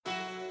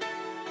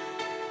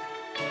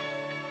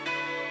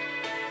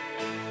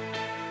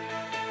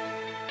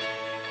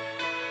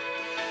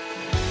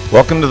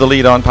Welcome to the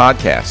Lead On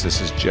Podcast.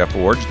 This is Jeff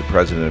Iorg, the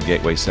president of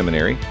Gateway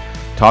Seminary,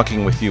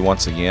 talking with you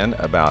once again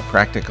about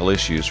practical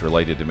issues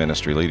related to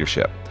ministry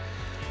leadership.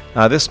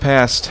 This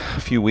past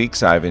few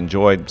weeks, I've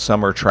enjoyed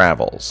summer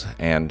travels,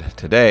 and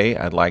today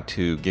I'd like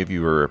to give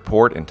you a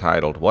report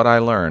entitled, What I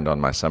Learned on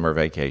My Summer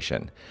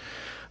Vacation.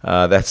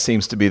 That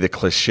seems to be the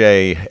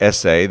cliche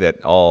essay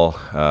that all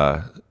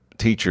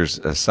teachers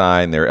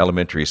assign their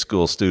elementary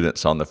school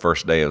students on the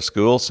first day of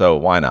school, so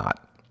why not?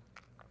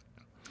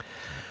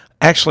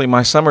 Actually,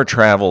 my summer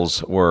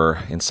travels were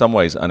in some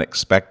ways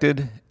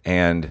unexpected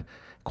and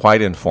quite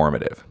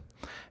informative.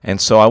 And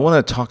so I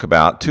want to talk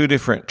about two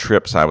different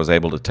trips I was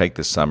able to take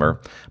this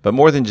summer, but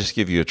more than just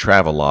give you a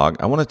travel log,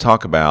 I want to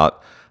talk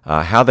about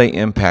how they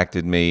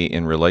impacted me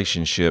in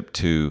relationship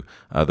to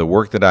the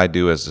work that I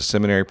do as the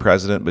seminary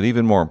president, but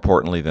even more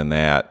importantly than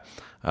that,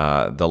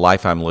 the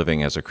life I'm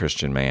living as a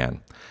Christian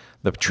man.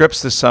 The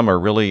trips this summer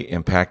really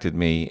impacted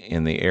me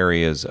in the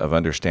areas of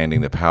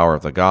understanding the power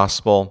of the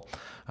gospel,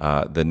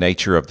 the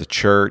nature of the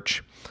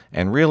church,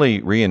 and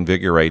really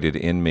reinvigorated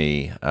in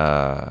me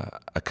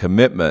a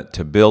commitment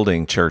to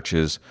building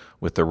churches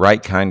with the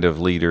right kind of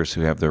leaders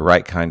who have the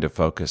right kind of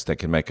focus that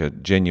can make a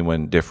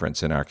genuine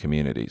difference in our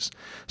communities.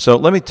 So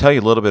let me tell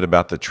you a little bit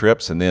about the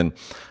trips and then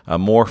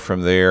more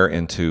from there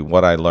into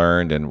what I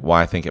learned and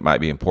why I think it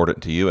might be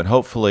important to you and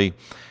hopefully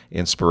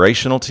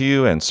inspirational to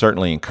you and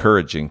certainly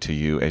encouraging to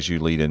you as you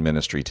lead in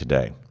ministry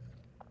today.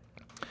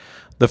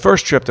 The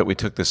first trip that we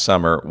took this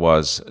summer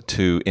was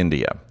to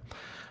India.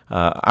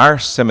 Our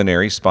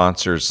seminary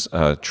sponsors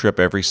a trip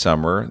every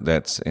summer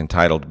that's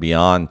entitled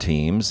Beyond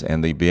Teams,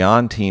 and the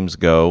Beyond Teams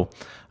go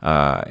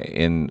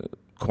in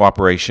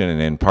cooperation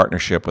and in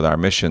partnership with our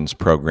missions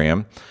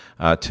program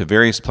to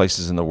various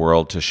places in the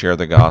world to share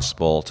the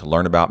gospel, to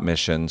learn about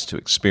missions, to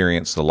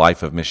experience the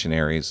life of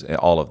missionaries,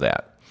 all of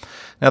that.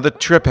 Now, the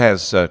trip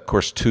has, of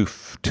course,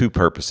 two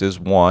purposes.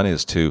 One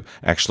is to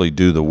actually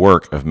do the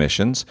work of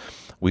missions.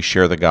 We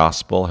share the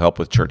gospel, help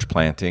with church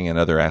planting and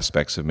other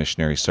aspects of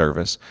missionary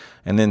service.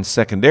 And then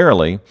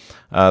secondarily,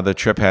 the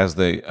trip has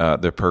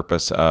the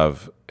purpose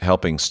of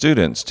helping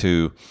students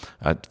to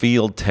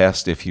field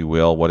test, if you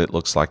will, what it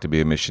looks like to be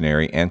a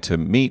missionary and to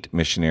meet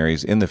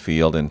missionaries in the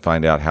field and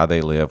find out how they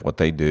live, what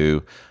they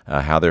do,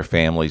 how their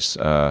families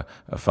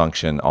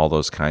function, all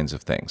those kinds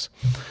of things.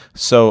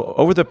 So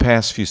over the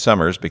past few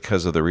summers,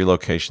 because of the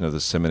relocation of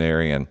the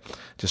seminary and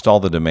just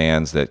all the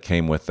demands that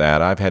came with that,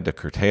 I've had to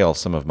curtail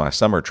some of my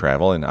summer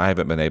travel, and I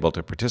haven't been able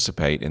to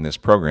participate in this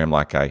program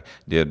like I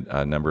did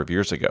a number of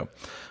years ago.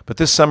 But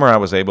this summer I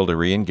was able to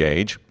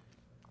re-engage,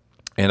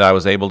 and I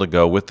was able to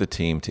go with the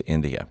team to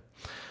India.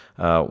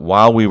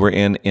 While we were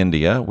in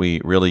India,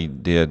 we really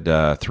did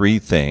three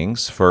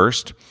things.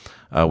 First,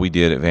 we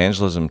did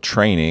evangelism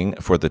training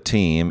for the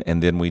team,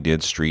 and then we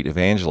did street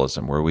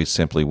evangelism, where we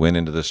simply went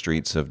into the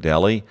streets of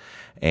Delhi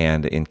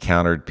and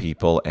encountered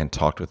people and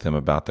talked with them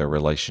about their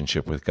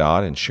relationship with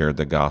God and shared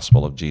the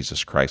gospel of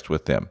Jesus Christ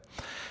with them.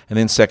 And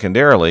then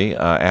secondarily,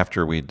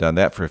 after we'd done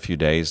that for a few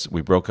days,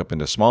 we broke up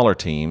into smaller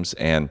teams,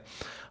 and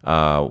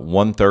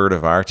 1/3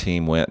 of our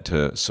team went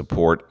to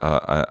support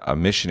a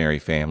missionary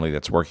family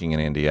that's working in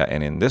India,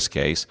 and in this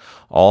case,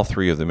 all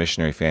three of the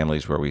missionary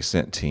families where we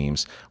sent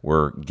teams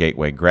were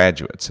Gateway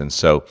graduates, and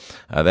so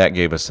that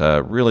gave us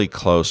a really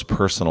close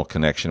personal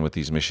connection with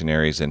these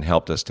missionaries and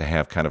helped us to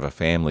have kind of a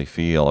family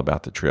feel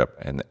about the trip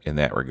in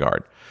that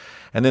regard.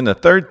 And then the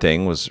third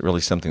thing was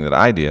really something that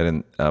I did,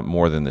 and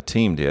more than the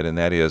team did, and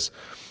that is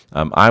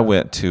I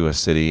went to a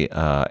city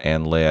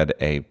and led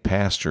a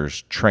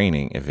pastor's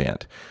training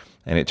event.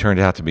 And it turned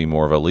out to be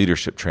more of a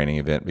leadership training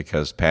event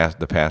because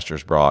the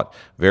pastors brought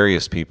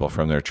various people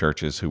from their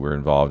churches who were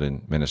involved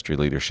in ministry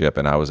leadership,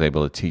 and I was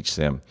able to teach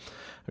them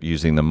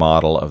using the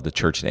model of the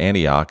church in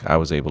Antioch. I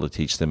was able to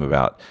teach them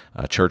about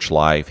church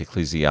life,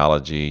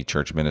 ecclesiology,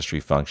 church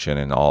ministry function,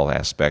 and all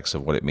aspects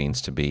of what it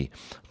means to be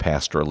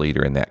pastor or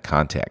leader in that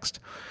context.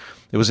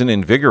 It was an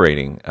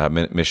invigorating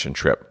mission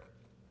trip.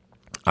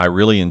 I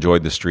really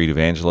enjoyed the street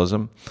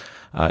evangelism.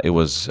 It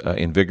was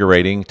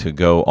invigorating to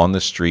go on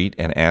the street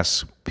and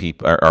ask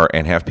people,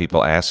 and have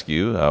people ask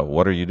you,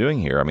 "What are you doing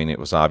here?" I mean, it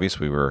was obvious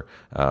we were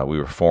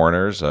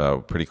foreigners.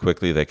 Pretty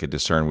quickly, they could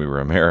discern we were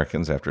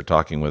Americans after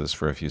talking with us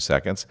for a few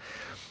seconds,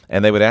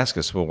 and they would ask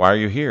us, "Well, why are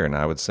you here?" And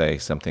I would say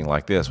something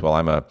like this: "Well,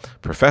 I'm a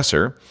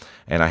professor,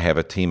 and I have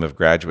a team of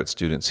graduate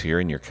students here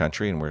in your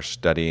country, and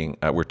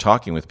we're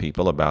talking with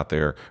people about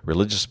their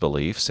religious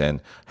beliefs and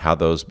how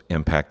those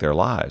impact their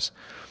lives."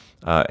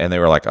 And they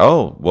were like,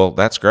 "Oh, well,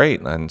 that's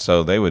great." And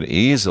so they would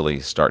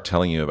easily start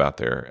telling you about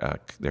their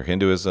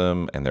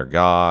Hinduism and their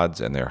gods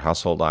and their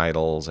household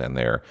idols and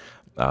their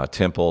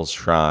temples,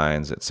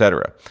 shrines,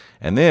 etc.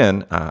 And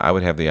then I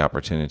would have the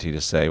opportunity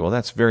to say, "Well,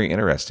 that's very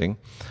interesting.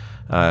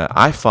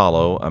 I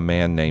follow a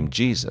man named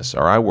Jesus,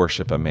 or I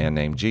worship a man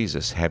named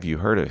Jesus. Have you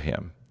heard of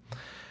him?"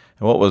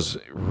 And what was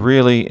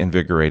really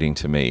invigorating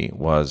to me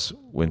was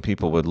when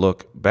people would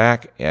look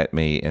back at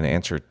me and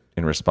answer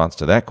in response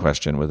to that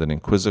question with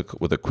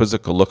a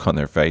quizzical look on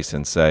their face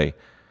and say,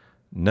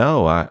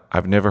 "No,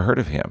 I've never heard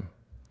of him."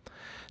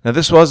 Now,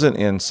 this wasn't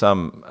in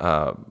some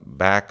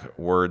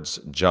backwards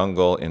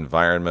jungle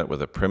environment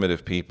with a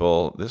primitive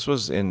people. This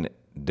was in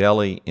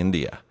Delhi,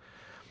 India,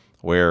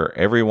 where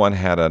everyone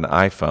had an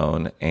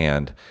iPhone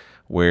and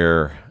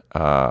where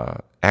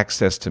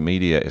access to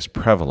media is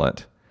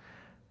prevalent.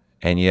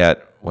 And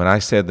yet, when I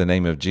said the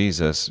name of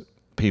Jesus,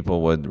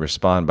 people would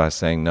respond by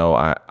saying, "No,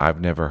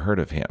 I've never heard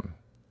of him."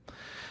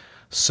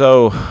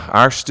 So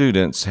our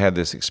students had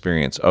this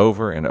experience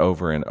over and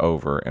over and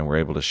over, and were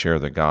able to share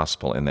the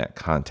gospel in that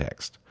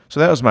context. So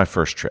that was my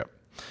first trip.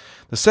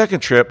 The second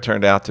trip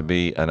turned out to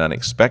be an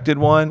unexpected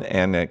one,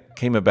 and it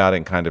came about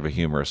in kind of a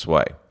humorous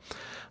way.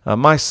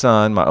 My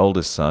son, my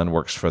oldest son,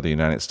 works for the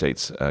United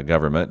States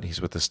government.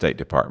 He's with the State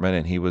Department,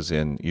 and he was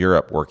in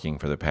Europe working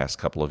for the past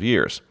couple of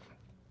years.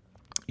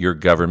 Your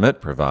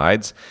government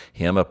provides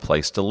him a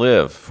place to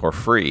live for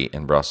free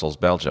in Brussels,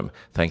 Belgium.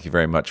 Thank you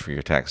very much for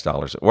your tax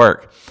dollars at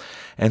work.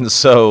 And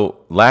so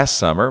last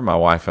summer, my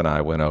wife and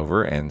I went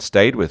over and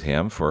stayed with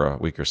him for a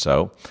week or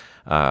so.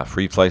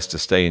 Free place to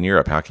stay in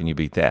Europe. How can you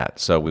beat that?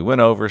 So we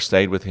went over,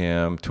 stayed with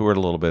him, toured a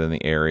little bit in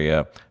the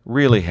area,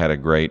 really had a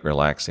great,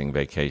 relaxing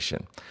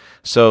vacation.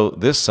 So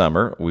this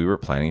summer, we were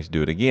planning to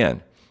do it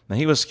again. Now,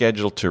 he was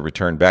scheduled to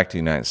return back to the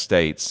United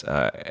States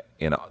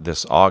in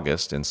this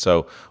August, and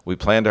so we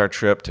planned our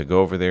trip to go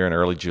over there in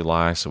early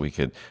July so we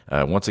could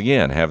once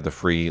again have the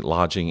free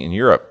lodging in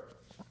Europe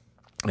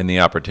and the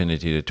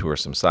opportunity to tour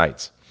some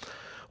sites.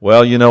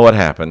 Well, you know what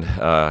happened.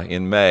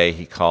 In May,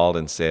 he called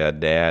and said,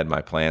 "Dad,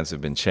 my plans have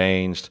been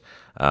changed.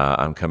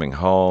 I'm coming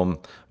home.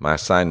 My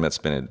assignment's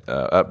been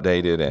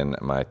updated, and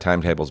my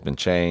timetable's been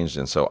changed,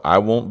 and so I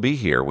won't be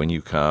here when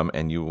you come,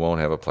 and you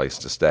won't have a place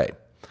to stay."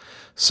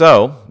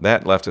 So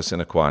that left us in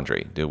a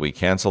quandary. Do we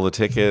cancel the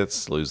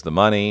tickets, lose the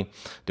money?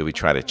 Do we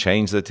try to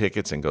change the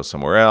tickets and go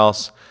somewhere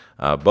else?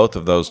 Both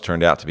of those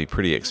turned out to be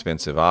pretty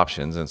expensive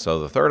options, and so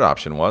the third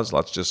option was,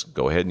 let's just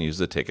go ahead and use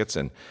the tickets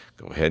and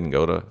go ahead and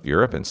go to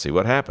Europe and see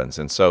what happens.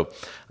 And so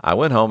I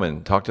went home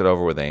and talked it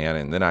over with Ann,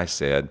 and then I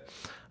said,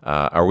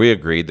 or we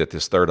agreed that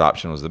this third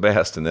option was the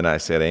best, and then I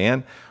said,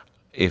 "Ann,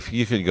 if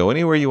you could go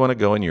anywhere you want to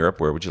go in Europe,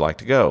 where would you like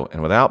to go?"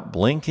 And without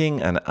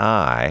blinking an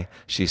eye,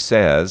 she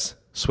says,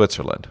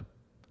 "Switzerland."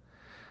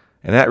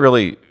 And that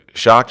really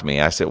shocked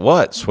me. I said,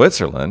 "What,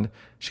 Switzerland?"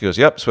 She goes,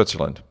 "Yep,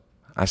 Switzerland."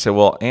 I said,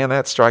 "Well, Ann,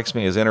 that strikes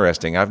me as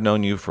interesting. I've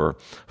known you for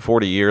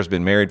 40 years,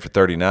 been married for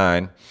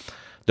 39.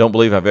 Don't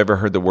believe I've ever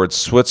heard the word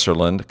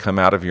Switzerland come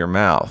out of your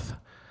mouth.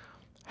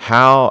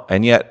 How,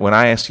 and yet when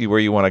I ask you where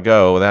you want to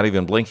go, without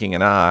even blinking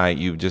an eye,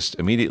 you just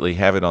immediately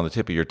have it on the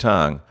tip of your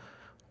tongue.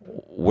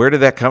 Where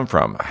did that come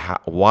from?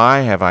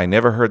 Why have I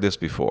never heard this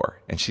before?"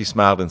 And she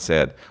smiled and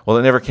said, "Well,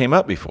 it never came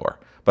up before,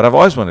 but I've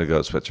always wanted to go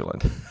to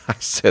Switzerland." I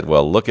said,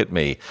 "Well, look at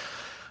me."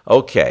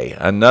 Okay,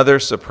 another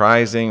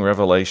surprising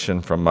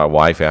revelation from my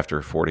wife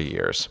after 40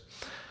 years.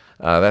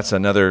 That's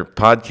another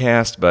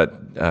podcast, but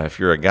if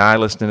you're a guy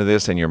listening to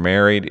this and you're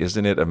married,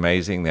 isn't it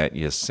amazing that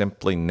you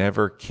simply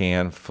never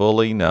can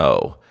fully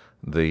know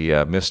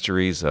the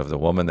mysteries of the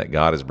woman that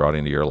God has brought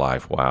into your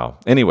life? Wow.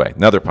 Anyway,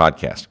 another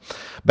podcast.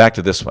 Back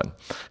to this one.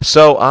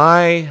 So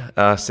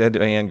I said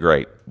to Ann,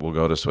 "Great, we'll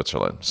go to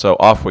Switzerland." So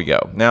off we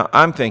go. Now,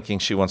 I'm thinking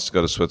she wants to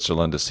go to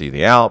Switzerland to see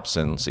the Alps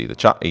and see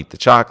eat the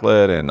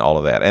chocolate and all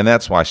of that, and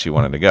that's why she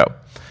wanted to go.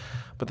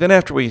 But then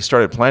after we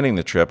started planning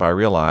the trip, I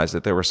realized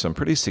that there were some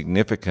pretty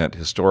significant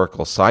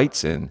historical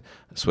sites in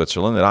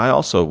Switzerland that I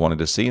also wanted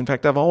to see. In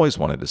fact, I've always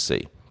wanted to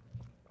see.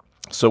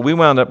 So we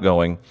wound up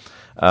going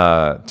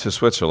to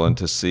Switzerland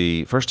to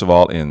see, first of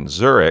all, in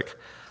Zurich,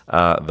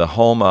 the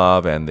home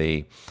of and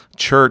the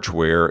church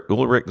where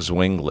Ulrich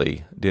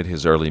Zwingli did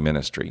his early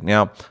ministry.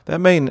 Now, that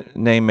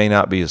name may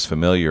not be as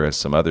familiar as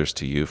some others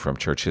to you from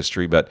church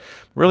history, but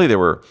really there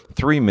were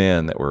three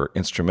men that were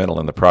instrumental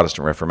in the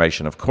Protestant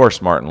Reformation. Of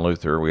course, Martin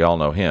Luther, we all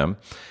know him,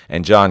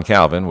 and John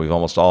Calvin, we've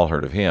almost all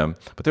heard of him.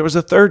 But there was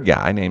a third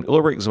guy named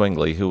Ulrich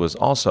Zwingli who was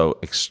also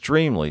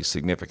extremely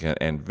significant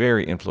and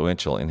very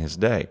influential in his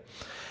day.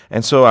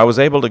 And so I was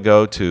able to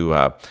go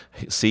to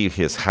see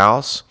his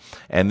house,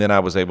 and then I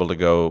was able to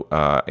go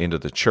into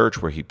the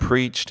church where he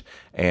preached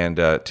and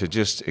to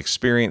just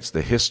experience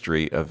the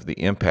history of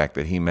the impact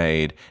that he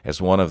made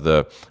as one of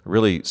the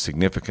really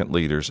significant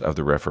leaders of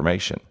the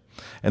Reformation.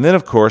 And then,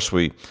 of course,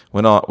 we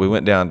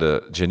went down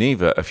to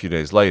Geneva a few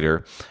days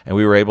later, and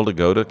we were able to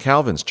go to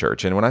Calvin's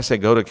church. And when I say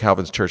go to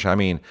Calvin's church, I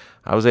mean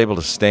I was able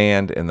to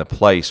stand in the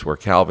place where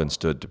Calvin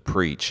stood to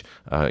preach,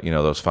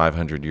 those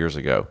 500 years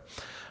ago.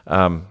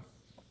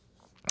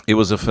 It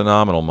was a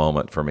phenomenal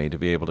moment for me to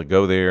be able to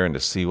go there and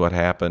to see what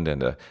happened and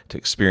to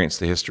experience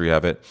the history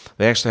of it.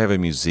 They actually have a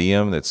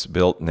museum that's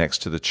built next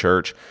to the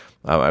church.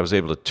 I was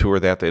able to tour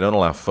that. They don't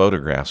allow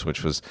photographs,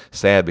 which was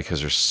sad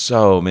because there's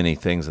so many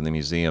things in the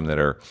museum that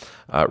are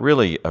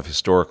really of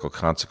historical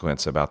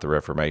consequence about the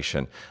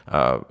Reformation.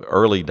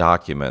 Early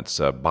documents,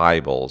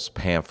 Bibles,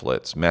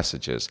 pamphlets,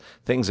 messages,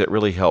 things that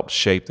really helped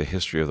shape the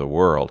history of the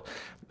world.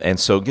 And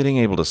so getting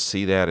able to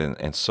see that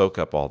and soak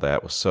up all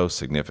that was so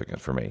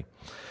significant for me.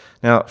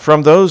 Now,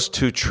 from those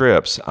two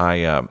trips,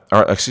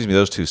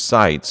 those two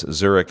sites,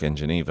 Zurich and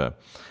Geneva,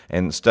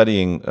 and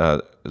studying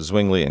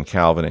Zwingli and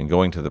Calvin and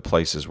going to the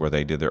places where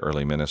they did their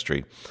early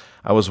ministry,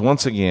 I was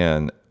once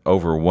again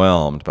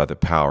overwhelmed by the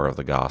power of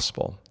the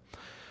gospel.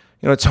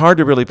 It's hard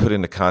to really put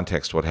into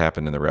context what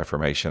happened in the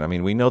Reformation. I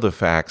mean, we know the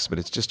facts, but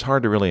it's just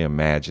hard to really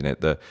imagine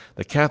it. The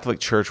Catholic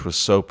Church was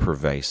so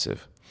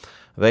pervasive.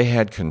 They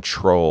had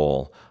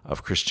control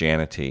of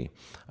Christianity,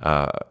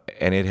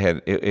 and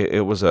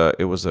it was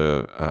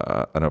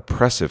an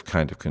oppressive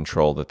kind of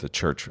control that the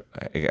church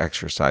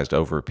exercised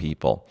over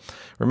people.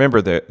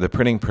 Remember, the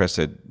printing press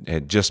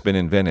had just been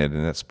invented,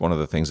 and that's one of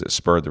the things that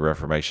spurred the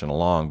Reformation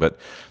along. But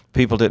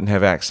people didn't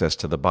have access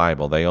to the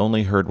Bible. They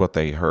only heard what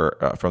they heard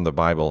from the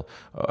Bible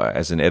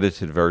as an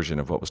edited version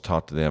of what was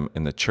taught to them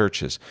in the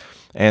churches.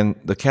 And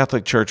the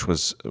Catholic Church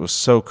was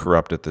so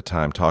corrupt at the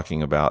time,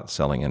 talking about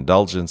selling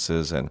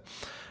indulgences and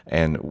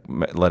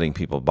letting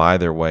people buy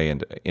their way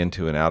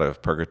into and out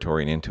of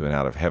purgatory and into and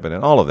out of heaven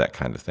and all of that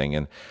kind of thing.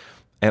 And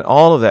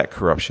all of that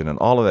corruption and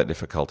all of that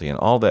difficulty and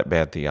all that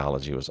bad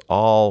theology was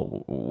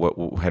all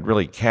what had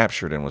really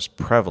captured and was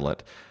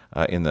prevalent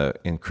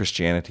in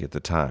Christianity at the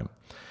time.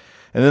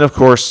 And then, of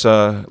course,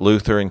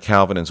 Luther and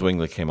Calvin and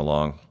Zwingli came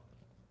along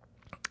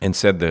and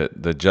said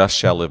that the just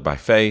shall live by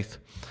faith.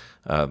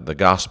 The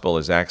gospel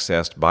is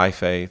accessed by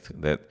faith,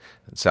 that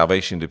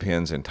salvation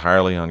depends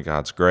entirely on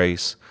God's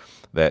grace,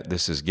 that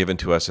this is given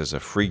to us as a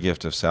free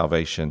gift of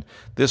salvation.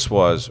 This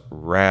was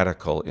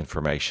radical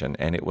information,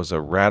 and it was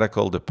a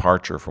radical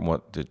departure from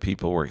what the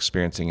people were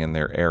experiencing in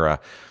their era.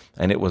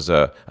 And it was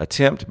an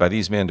attempt by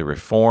these men to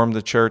reform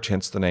the church,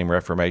 hence the name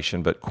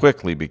Reformation, but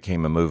quickly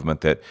became a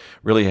movement that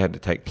really had to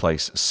take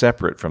place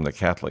separate from the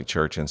Catholic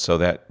Church. And so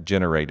that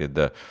generated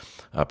the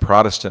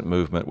Protestant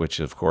movement, which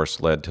of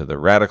course led to the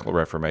Radical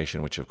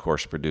Reformation, which of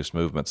course produced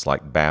movements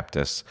like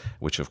Baptists,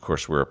 which of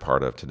course we're a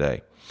part of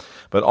today.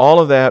 But all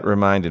of that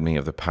reminded me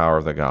of the power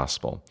of the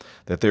gospel,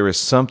 that there is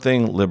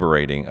something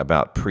liberating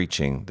about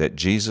preaching that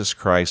Jesus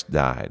Christ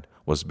died,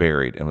 was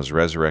buried, and was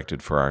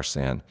resurrected for our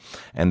sin,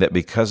 and that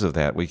because of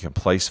that we can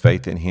place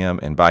faith in Him,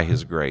 and by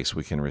His grace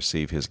we can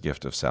receive His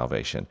gift of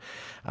salvation.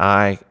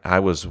 I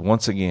was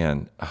once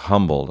again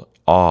humbled,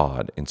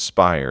 awed,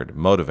 inspired,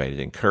 motivated,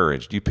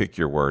 encouraged. You pick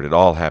your word. It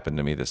all happened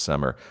to me this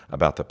summer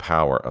about the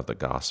power of the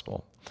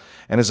gospel.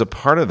 And as a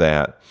part of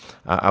that,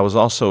 I was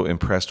also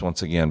impressed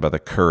once again by the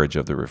courage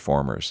of the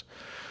reformers.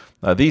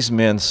 These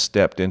men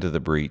stepped into the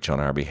breach on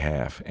our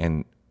behalf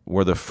and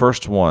were the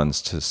first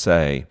ones to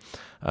say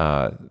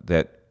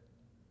that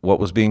what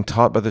was being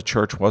taught by the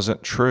church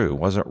wasn't true,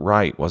 wasn't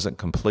right, wasn't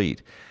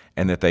complete,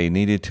 and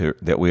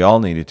that we all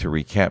needed to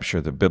recapture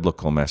the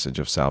biblical message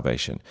of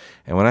salvation.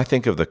 And when I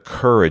think of the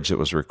courage that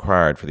was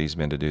required for these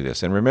men to do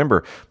this, and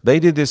remember, they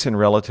did this in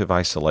relative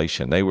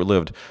isolation. They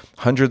lived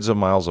hundreds of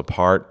miles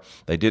apart.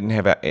 They didn't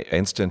have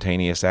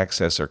instantaneous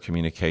access or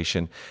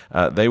communication.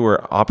 They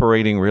were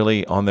operating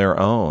really on their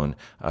own,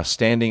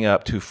 standing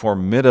up to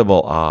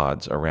formidable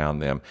odds around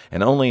them.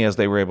 And only as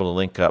they were able to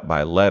link up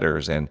by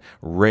letters and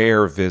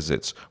rare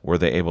visits were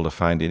they able to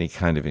find any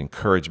kind of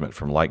encouragement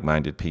from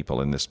like-minded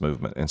people in this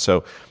movement. And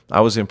so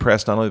I was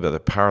impressed not only by the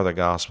power of the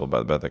gospel,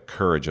 but by the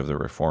courage of the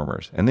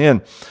reformers. And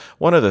then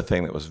one other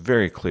thing that was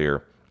very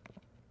clear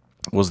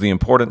was the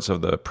importance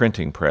of the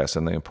printing press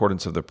and the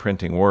importance of the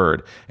printing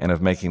word and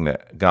of making the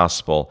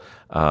gospel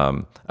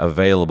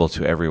available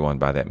to everyone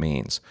by that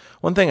means.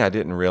 One thing I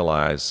didn't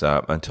realize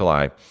until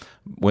I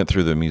went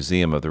through the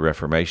Museum of the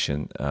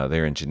Reformation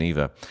there in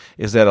Geneva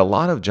is that a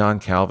lot of John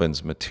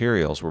Calvin's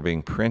materials were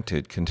being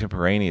printed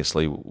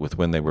contemporaneously with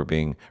when they were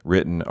being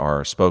written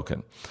or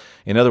spoken.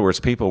 In other words,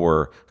 people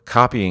were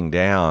copying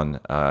down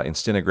in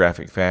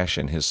stenographic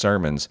fashion his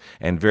sermons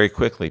and very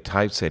quickly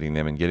typesetting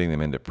them and getting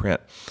them into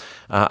print.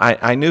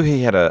 I knew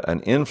he had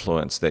an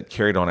influence that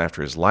carried on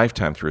after his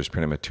lifetime through his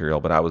printed material,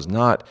 but I was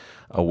not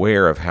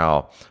aware of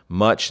how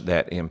much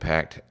that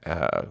impact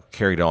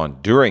carried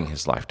on during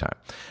his lifetime.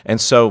 And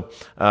so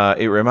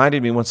it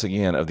reminded me once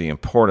again of the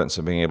importance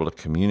of being able to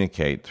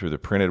communicate through the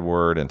printed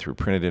word and through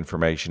printed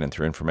information and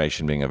through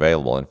information being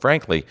available. And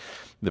frankly,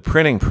 the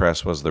printing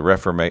press was the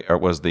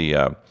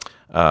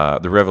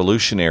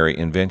revolutionary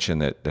invention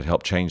that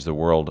helped change the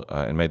world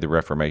and made the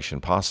Reformation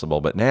possible.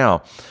 But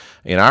now,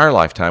 in our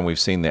lifetime, we've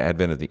seen the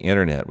advent of the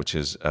internet, which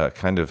is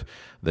kind of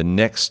the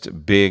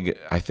next big,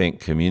 I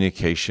think,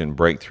 communication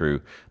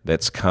breakthrough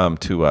that's come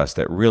to us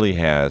that really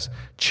has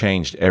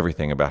changed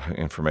everything about how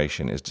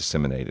information is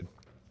disseminated.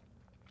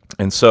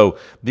 And so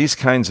these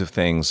kinds of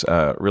things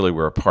really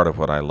were a part of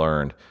what I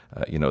learned,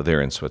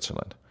 there in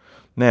Switzerland.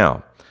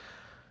 Now,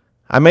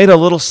 I made a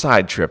little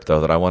side trip, though,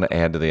 that I want to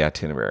add to the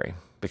itinerary,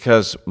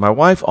 because my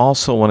wife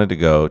also wanted to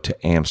go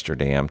to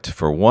Amsterdam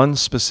for one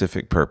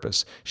specific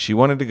purpose. She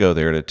wanted to go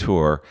there to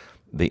tour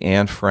the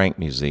Anne Frank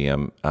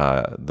Museum,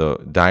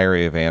 the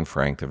Diary of Anne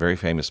Frank, the very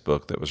famous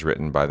book that was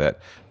written by that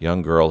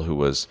young girl who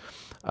was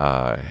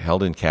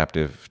held in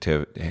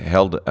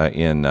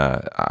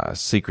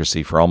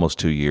secrecy for almost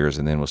 2 years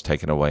and then was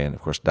taken away and,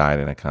 of course,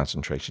 died in a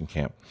concentration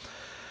camp.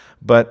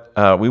 But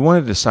we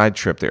wanted a side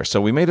trip there.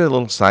 So we made a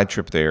little side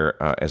trip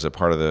there as a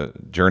part of the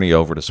journey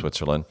over to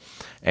Switzerland.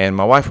 And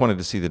my wife wanted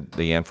to see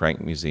the Anne Frank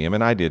Museum,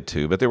 and I did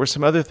too. But there were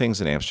some other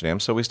things in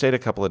Amsterdam, so we stayed a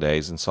couple of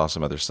days and saw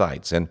some other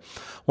sites. And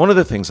one of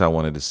the things I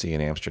wanted to see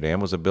in Amsterdam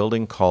was a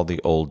building called the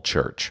Old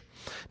Church.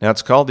 Now,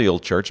 it's called the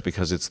Old Church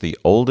because it's the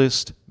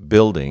oldest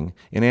building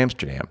in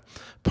Amsterdam.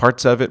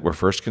 Parts of it were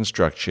first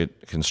constructed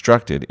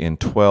in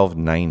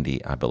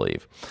 1290, I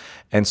believe.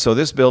 And so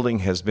this building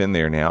has been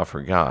there now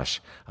for,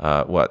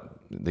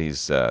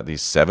 these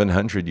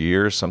 700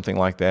 years, something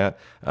like that,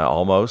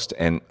 almost.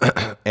 And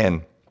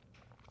and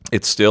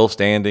it's still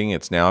standing.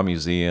 It's now a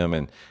museum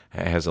and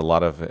has a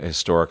lot of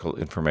historical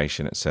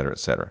information, et cetera, et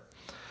cetera.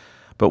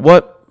 But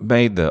what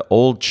made the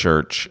Old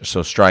Church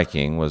so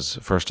striking was,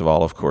 first of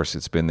all, of course,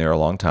 it's been there a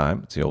long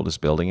time. It's the oldest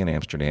building in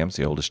Amsterdam. It's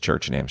the oldest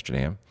church in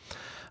Amsterdam.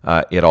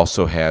 It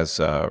also has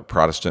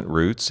Protestant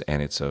roots,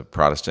 and it's a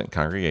Protestant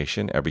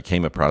congregation, or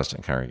became a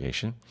Protestant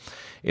congregation.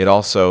 It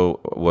also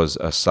was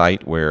a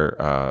site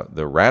where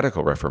the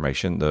Radical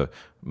Reformation, the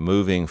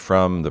moving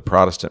from the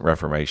Protestant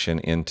Reformation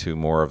into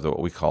more of what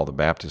we call the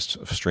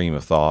Baptist stream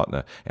of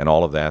thought and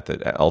all of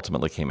that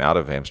ultimately came out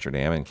of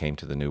Amsterdam and came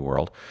to the New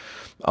World.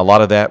 A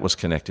lot of that was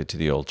connected to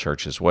the Old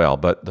Church as well,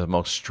 but the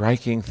most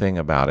striking thing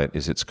about it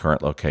is its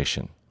current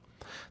location.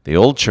 The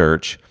Old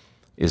Church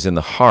is in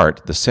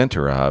the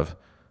center of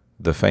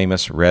the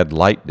famous red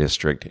light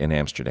district in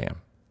Amsterdam.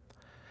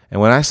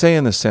 And when I say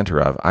in the center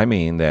of, I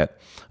mean that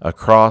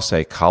across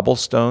a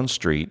cobblestone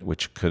street,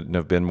 which couldn't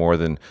have been more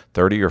than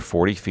 30 or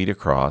 40 feet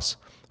across,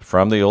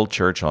 from the Old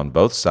Church on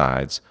both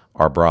sides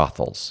are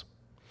brothels.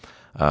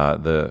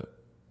 The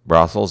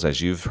brothels,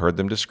 as you've heard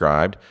them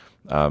described,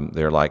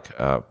 they're like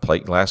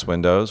plate glass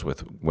windows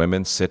with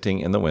women sitting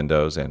in the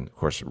windows and, of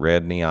course,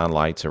 red neon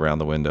lights around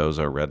the windows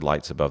or red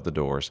lights above the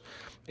doors,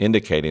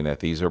 indicating that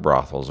these are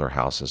brothels or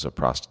houses of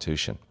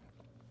prostitution.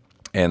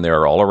 And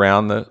they're all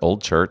around the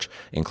Old Church,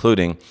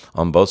 including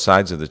on both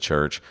sides of the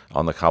church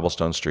on the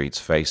cobblestone streets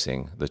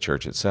facing the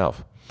church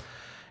itself.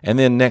 And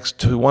then next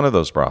to one of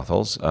those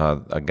brothels,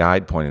 a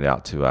guide pointed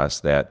out to us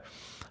that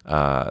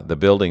the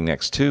building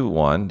next to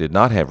one did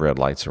not have red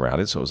lights around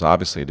it, so it was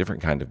obviously a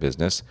different kind of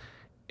business.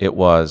 It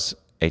was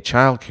a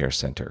child care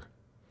center.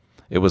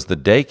 It was the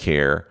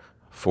daycare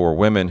for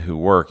women who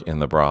work in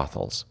the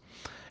brothels.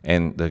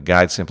 And the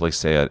guide simply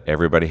said,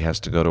 everybody has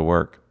to go to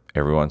work.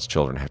 Everyone's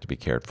children have to be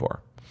cared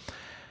for.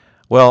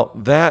 Well,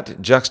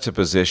 that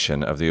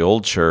juxtaposition of the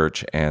Old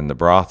Church and the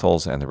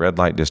brothels and the red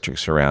light district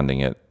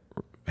surrounding it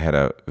had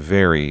a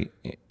very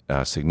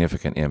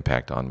significant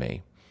impact on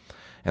me.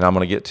 And I'm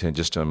going to get to in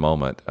just a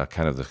moment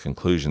kind of the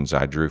conclusions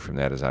I drew from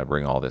that as I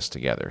bring all this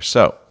together.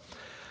 So,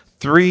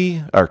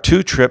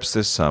 2 trips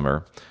this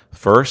summer.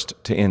 First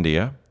to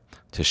India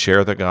to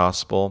share the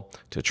gospel,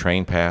 to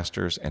train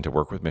pastors, and to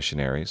work with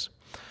missionaries.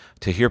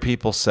 To hear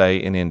people say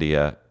in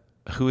India,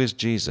 "Who is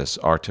Jesus?"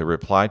 or to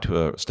reply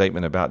to a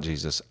statement about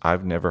Jesus,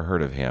 "I've never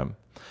heard of him."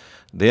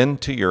 Then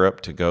to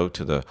Europe to go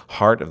to the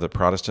heart of the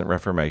Protestant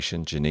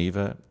Reformation,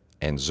 Geneva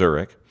and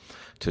Zurich,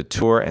 to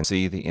tour and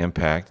see the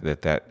impact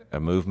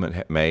that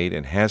movement made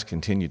and has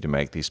continued to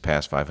make these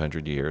past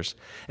 500 years.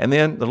 And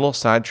then the little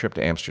side trip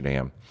to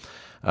Amsterdam,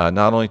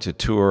 not only to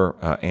tour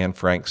Anne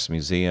Frank's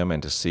museum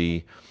and to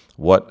see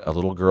what a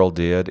little girl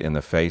did in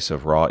the face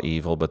of raw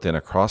evil, but then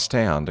across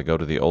town to go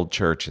to the Old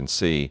Church and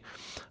see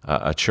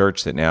a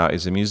church that now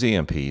is a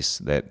museum piece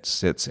that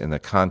sits in the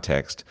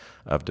context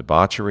of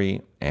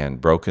debauchery and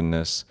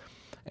brokenness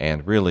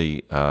and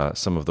really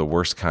some of the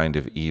worst kind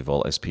of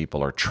evil as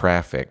people are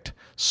trafficked,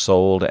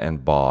 sold,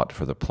 and bought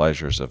for the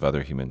pleasures of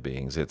other human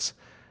beings. It's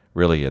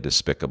really a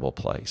despicable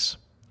place.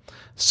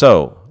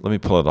 So let me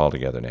pull it all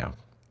together now.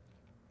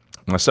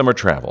 My summer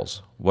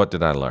travels, what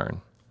did I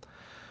learn?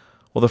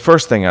 Well, the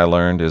first thing I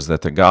learned is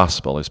that the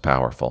gospel is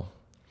powerful.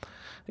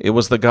 It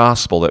was the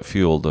gospel that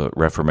fueled the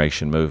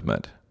Reformation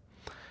movement.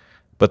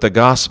 But the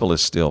gospel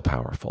is still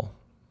powerful.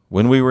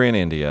 When we were in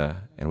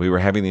India and we were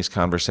having these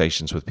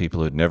conversations with people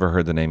who had never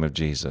heard the name of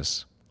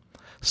Jesus,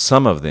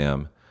 some of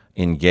them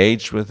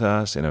engaged with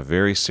us in a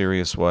very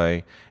serious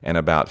way, and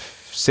about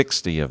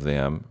 60 of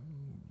them,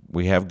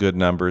 we have good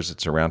numbers,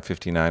 it's around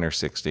 59 or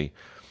 60,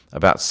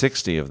 about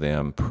 60 of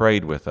them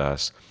prayed with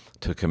us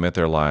to commit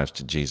their lives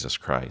to Jesus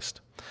Christ.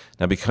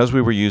 Now, because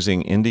we were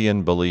using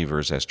Indian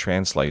believers as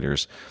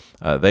translators,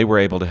 they were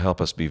able to help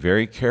us be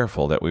very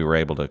careful that we were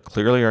able to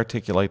clearly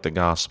articulate the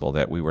gospel,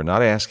 that we were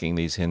not asking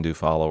these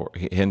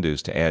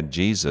Hindus to add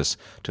Jesus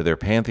to their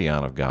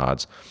pantheon of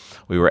gods.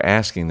 We were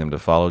asking them to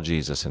follow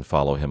Jesus and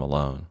follow him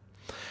alone.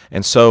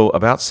 And so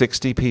about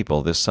 60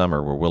 people this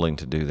summer were willing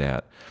to do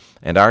that.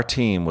 And our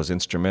team was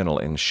instrumental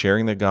in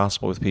sharing the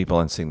gospel with people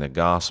and seeing the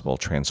gospel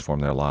transform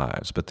their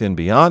lives. But then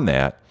beyond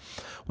that,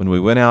 when we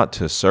went out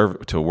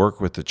to work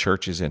with the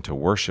churches and to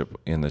worship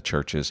in the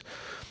churches,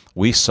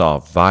 we saw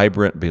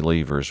vibrant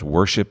believers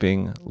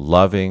worshiping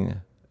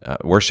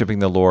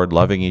the Lord,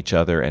 loving each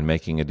other, and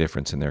making a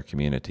difference in their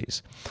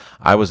communities.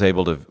 I was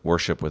able to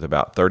worship with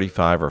about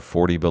 35 or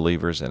 40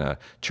 believers in a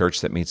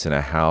church that meets in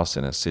a house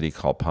in a city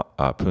called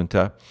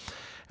Punta.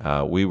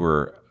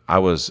 I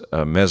was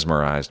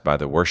mesmerized by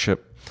the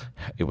worship.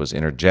 It was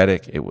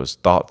energetic. It was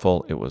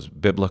thoughtful. It was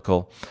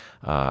biblical.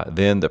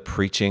 Then the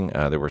preaching,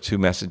 there were two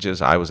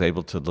messages. I was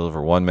able to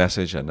deliver one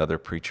message. Another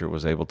preacher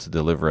was able to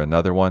deliver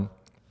another one.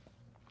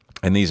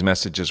 And these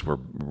messages were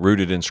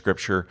rooted in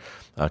Scripture,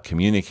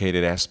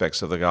 communicated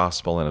aspects of the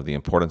gospel and of the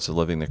importance of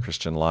living the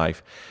Christian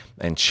life,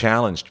 and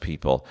challenged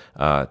people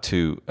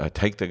to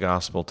take the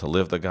gospel, to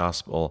live the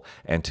gospel,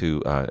 and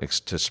to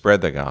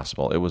spread the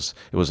gospel. It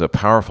was a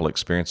powerful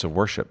experience of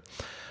worship.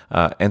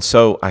 And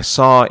so I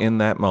saw in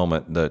that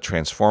moment the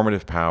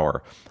transformative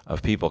power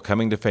of people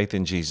coming to faith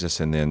in Jesus,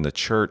 and then the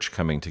church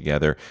coming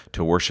together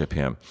to worship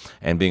Him.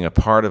 And being a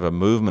part of a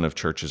movement of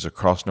churches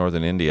across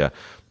northern India,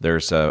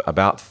 there's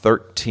about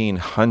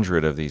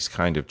 1,300 of these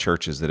kind of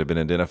churches that have been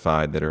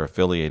identified that are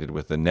affiliated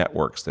with the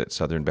networks that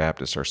Southern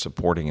Baptists are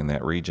supporting in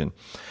that region.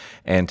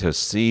 And to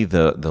see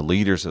the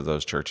leaders of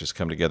those churches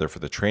come together for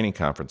the training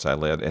conference I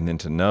led, and then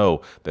to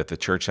know that the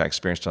church I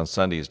experienced on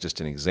Sunday is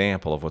just an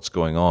example of what's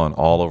going on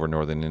all over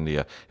northern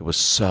India, it was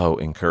so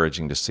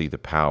encouraging to see the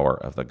power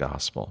of the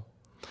gospel.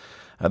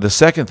 The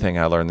second thing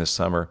I learned this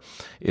summer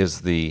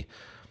is the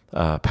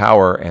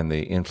power and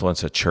the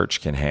influence a church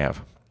can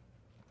have.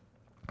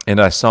 And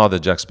I saw the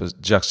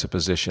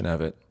juxtaposition of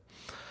it.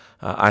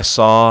 I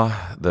saw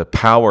the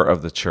power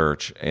of the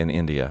church in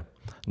India.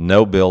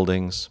 No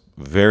buildings,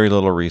 very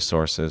little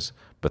resources,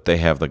 but they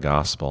have the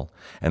gospel.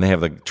 And they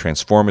have the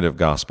transformative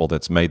gospel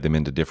that's made them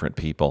into different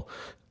people.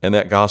 And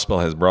that gospel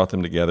has brought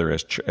them together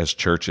as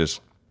churches.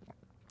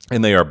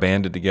 And they are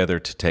banded together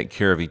to take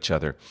care of each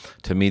other,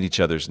 to meet each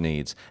other's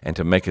needs, and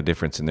to make a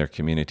difference in their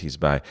communities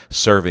by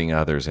serving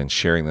others and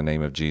sharing the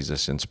name of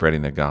Jesus and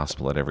spreading the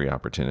gospel at every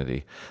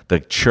opportunity. The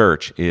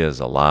church is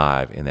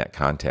alive in that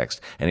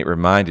context, and it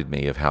reminded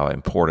me of how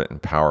important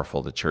and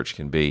powerful the church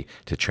can be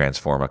to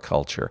transform a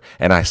culture.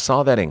 And I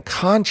saw that in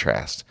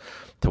contrast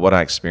to what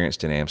I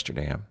experienced in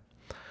Amsterdam.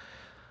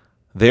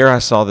 There I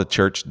saw the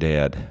church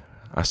dead.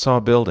 I saw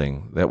a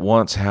building that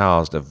once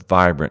housed a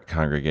vibrant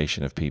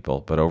congregation of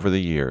people, but over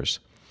the years,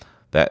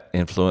 that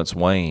influence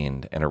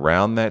waned, and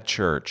around that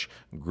church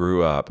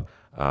grew up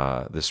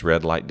this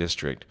red light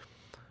district,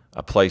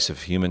 a place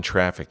of human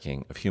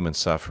trafficking, of human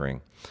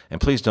suffering. And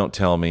please don't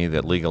tell me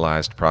that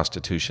legalized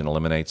prostitution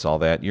eliminates all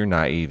that. You're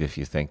naive if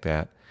you think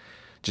that.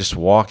 Just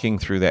walking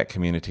through that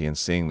community and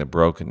seeing the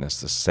brokenness,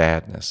 the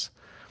sadness,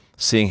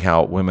 seeing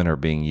how women are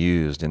being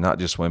used, and not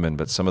just women,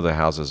 but some of the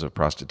houses of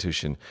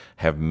prostitution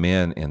have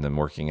men in them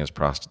working as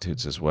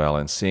prostitutes as well,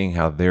 and seeing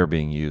how they're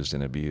being used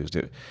and abused.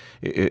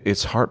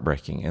 It's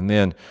heartbreaking. And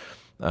then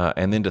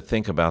to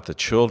think about the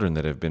children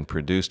that have been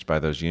produced by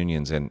those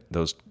unions, and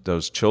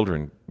those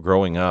children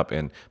growing up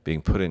and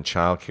being put in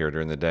childcare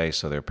during the day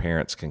so their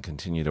parents can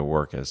continue to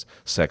work as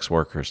sex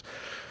workers.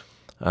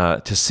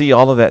 To see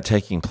all of that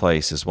taking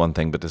place is one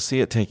thing, but to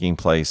see it taking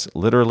place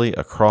literally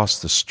across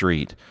the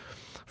street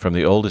from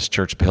the oldest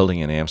church building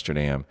in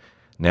Amsterdam,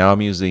 now a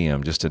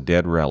museum, just a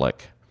dead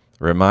relic,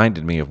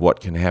 reminded me of what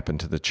can happen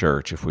to the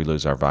church if we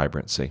lose our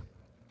vibrancy.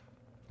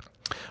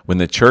 When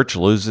the church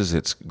loses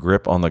its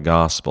grip on the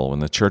gospel, when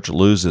the church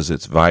loses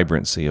its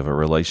vibrancy of a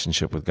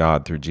relationship with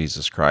God through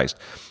Jesus Christ,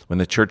 when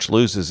the church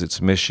loses its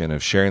mission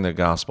of sharing the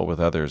gospel with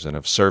others and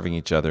of serving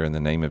each other in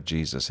the name of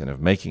Jesus and of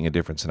making a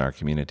difference in our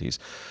communities,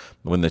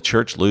 when the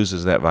church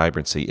loses that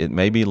vibrancy, it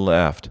may be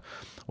left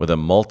with a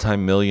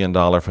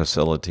multi-million-dollar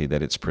facility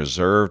that it's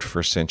preserved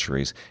for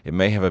centuries. It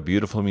may have a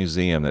beautiful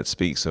museum that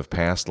speaks of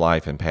past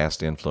life and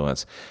past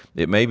influence.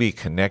 It may be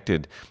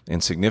connected in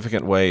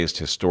significant ways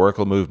to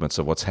historical movements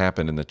of what's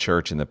happened in the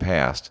church in the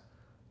past,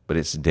 but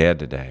it's dead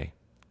today.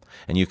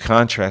 And you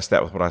contrast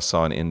that with what I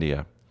saw in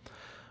India.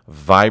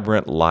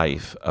 Vibrant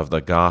life of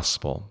the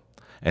gospel,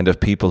 and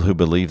of people who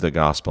believe the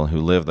gospel and who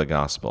live the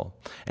gospel,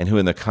 and who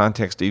in the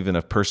context even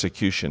of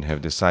persecution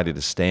have decided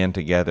to stand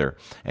together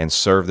and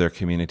serve their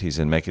communities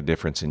and make a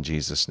difference in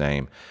Jesus'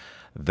 name.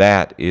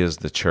 That is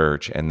the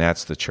church, and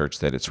that's the church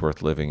that it's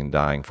worth living and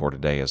dying for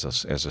today as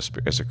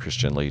a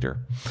Christian leader.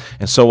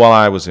 And so while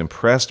I was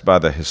impressed by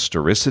the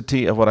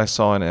historicity of what I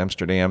saw in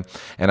Amsterdam,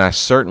 and I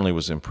certainly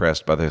was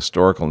impressed by the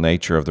historical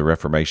nature of the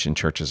Reformation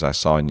churches I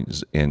saw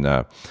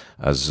in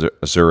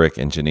Zurich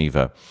and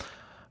Geneva,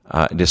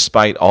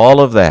 despite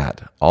all of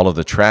that, all of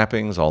the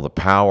trappings, all the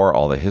power,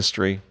 all the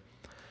history,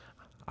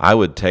 I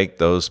would take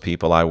those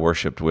people I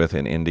worshiped with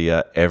in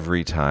India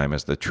every time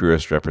as the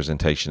truest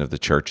representation of the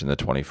church in the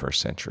 21st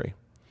century.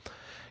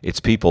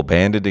 It's people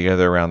banded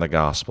together around the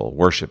gospel,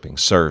 worshiping,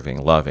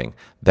 serving, loving.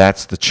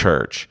 That's the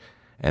church,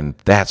 and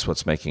that's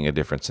what's making a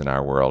difference in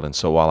our world. And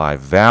so while I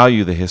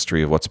value the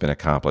history of what's been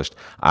accomplished,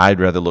 I'd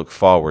rather look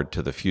forward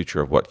to the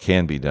future of what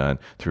can be done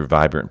through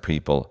vibrant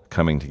people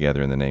coming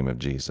together in the name of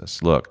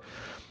Jesus. Look,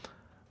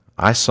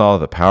 I saw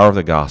the power of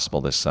the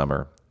gospel this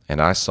summer, and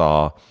I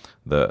saw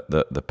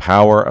the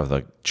power of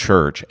the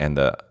church and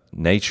the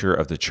nature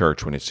of the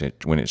church when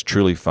it's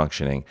truly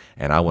functioning,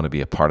 and I want to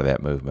be a part of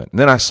that movement. And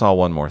then I saw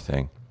one more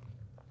thing.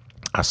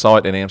 I saw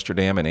it in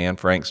Amsterdam in Anne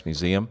Frank's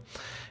museum,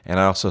 and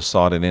I also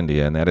saw it in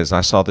India, and that is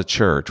I saw the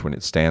church when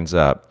it stands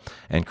up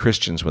and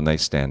Christians when they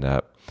stand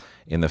up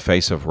in the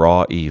face of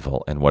raw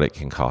evil and what it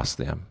can cost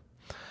them.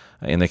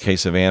 In the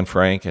case of Anne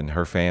Frank and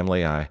her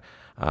family, I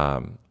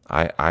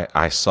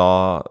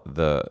saw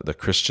the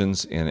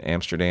Christians in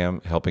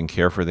Amsterdam helping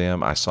care for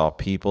them. I saw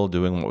people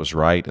doing what was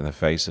right in the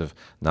face of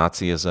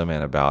Nazism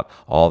and about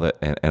all that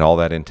and all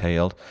that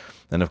entailed.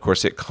 And of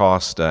course, it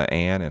cost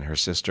Anne and her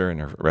sister and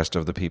the rest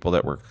of the people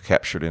that were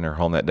captured in her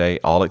home that day,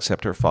 all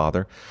except her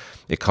father.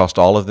 It cost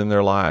all of them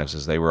their lives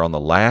as they were on the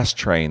last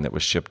train that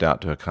was shipped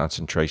out to a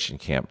concentration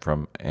camp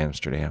from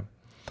Amsterdam.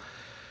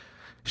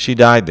 She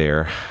died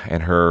there,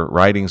 and her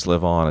writings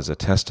live on as a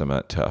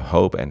testament to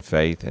hope and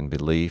faith and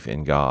belief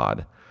in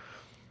God.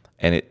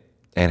 And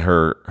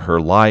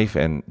her life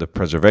and the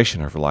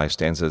preservation of her life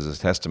stands as a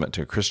testament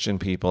to Christian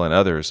people and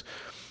others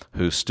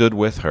who stood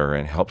with her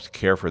and helped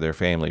care for their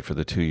family for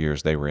the 2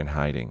 years they were in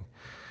hiding.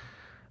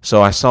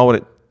 So I saw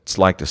what it's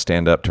like to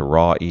stand up to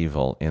raw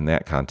evil in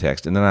that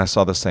context. And then I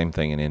saw the same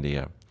thing in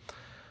India.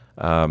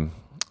 In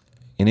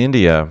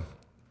India,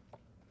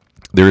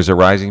 there is a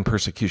rising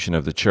persecution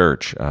of the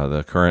church.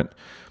 The current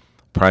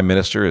prime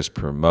minister is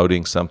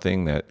promoting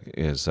something that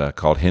is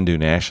called Hindu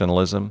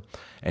nationalism,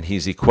 and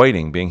he's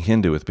equating being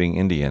Hindu with being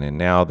Indian. And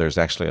now there's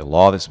actually a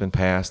law that's been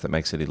passed that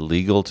makes it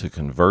illegal to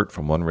convert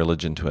from one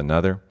religion to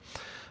another.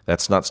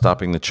 That's not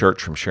stopping the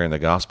church from sharing the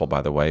gospel,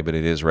 by the way, but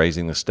it is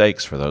raising the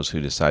stakes for those who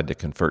decide to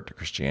convert to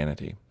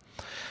Christianity.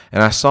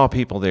 And I saw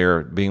people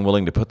there being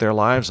willing to put their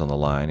lives on the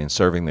line in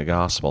serving the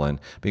gospel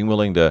and being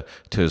willing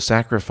to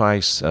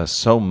sacrifice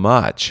so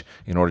much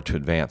in order to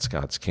advance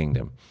God's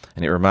kingdom.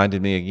 And it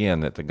reminded me again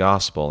that the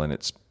gospel and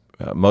its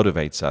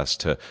motivates us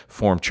to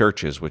form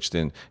churches, which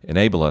then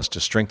enable us to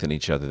strengthen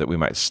each other, that we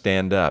might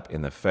stand up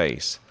in the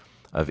face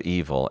of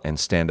evil and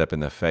stand up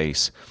in the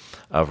face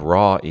of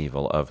raw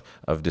evil, of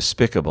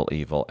despicable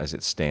evil as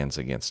it stands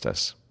against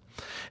us.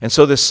 And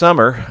so this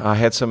summer, I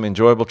had some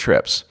enjoyable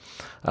trips.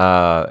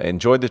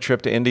 Enjoyed the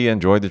trip to India,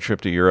 enjoyed the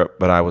trip to Europe,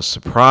 but I was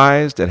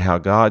surprised at how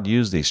God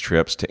used these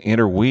trips to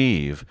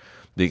interweave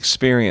the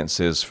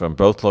experiences from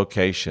both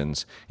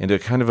locations into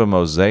kind of a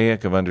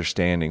mosaic of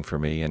understanding for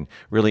me and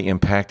really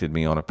impacted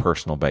me on a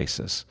personal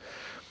basis.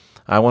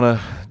 I want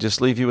to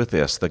just leave you with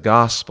this. The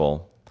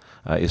gospel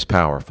is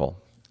powerful.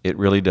 It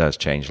really does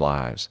change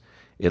lives.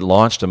 It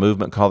launched a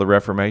movement called the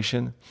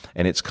Reformation,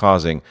 and it's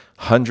causing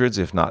hundreds,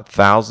 if not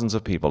thousands,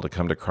 of people to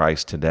come to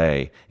Christ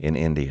today in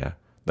India.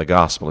 The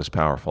gospel is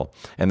powerful,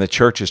 and the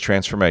church is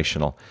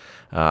transformational.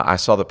 I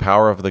saw the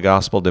power of the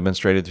gospel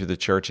demonstrated through the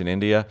church in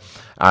India.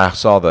 I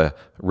saw the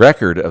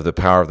record of the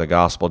power of the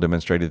gospel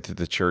demonstrated through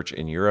the church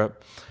in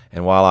Europe.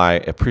 And while I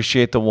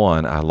appreciate the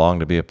one, I long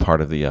to be a part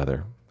of the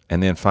other.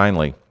 And then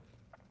finally,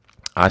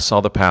 I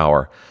saw the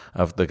power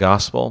of the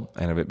gospel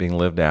and of it being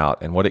lived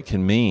out and what it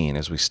can mean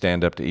as we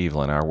stand up to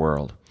evil in our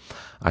world.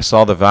 I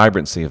saw the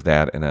vibrancy of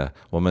that in a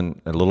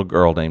little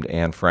girl named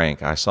Anne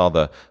Frank. I saw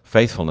the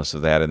faithfulness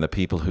of that in the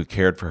people who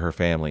cared for her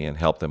family and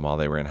helped them while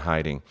they were in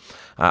hiding.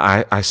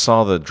 I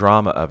saw the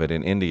drama of it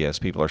in India as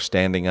people are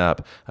standing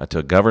up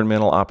to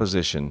governmental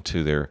opposition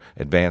to their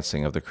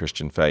advancing of the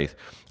Christian faith.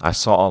 I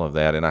saw all of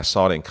that, and I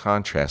saw it in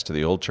contrast to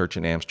the old church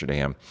in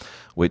Amsterdam,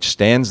 which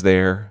stands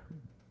there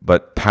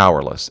but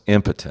powerless,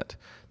 impotent,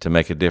 to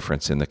make a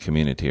difference in the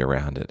community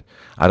around it.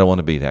 I don't want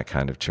to be that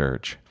kind of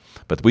church.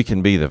 But we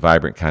can be the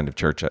vibrant kind of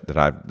church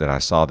that I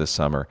saw this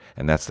summer,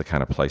 and that's the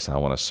kind of place I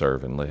want to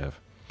serve and live.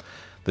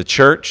 The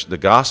church, the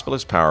gospel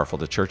is powerful,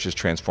 the church is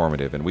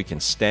transformative, and we can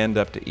stand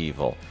up to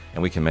evil,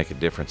 and we can make a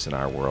difference in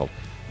our world,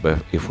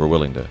 but if we're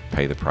willing to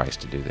pay the price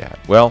to do that.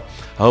 Well,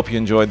 I hope you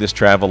enjoyed this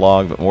travel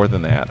log, but more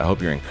than that, I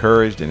hope you're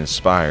encouraged and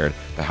inspired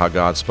by how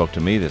God spoke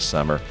to me this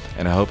summer,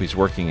 and I hope He's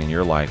working in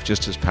your life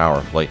just as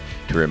powerfully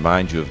to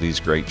remind you of these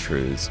great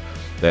truths,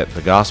 that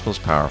the gospel is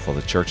powerful,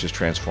 the church is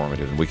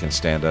transformative, and we can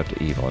stand up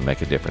to evil and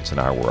make a difference in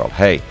our world.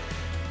 Hey,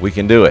 we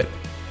can do it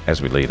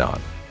as we lead on.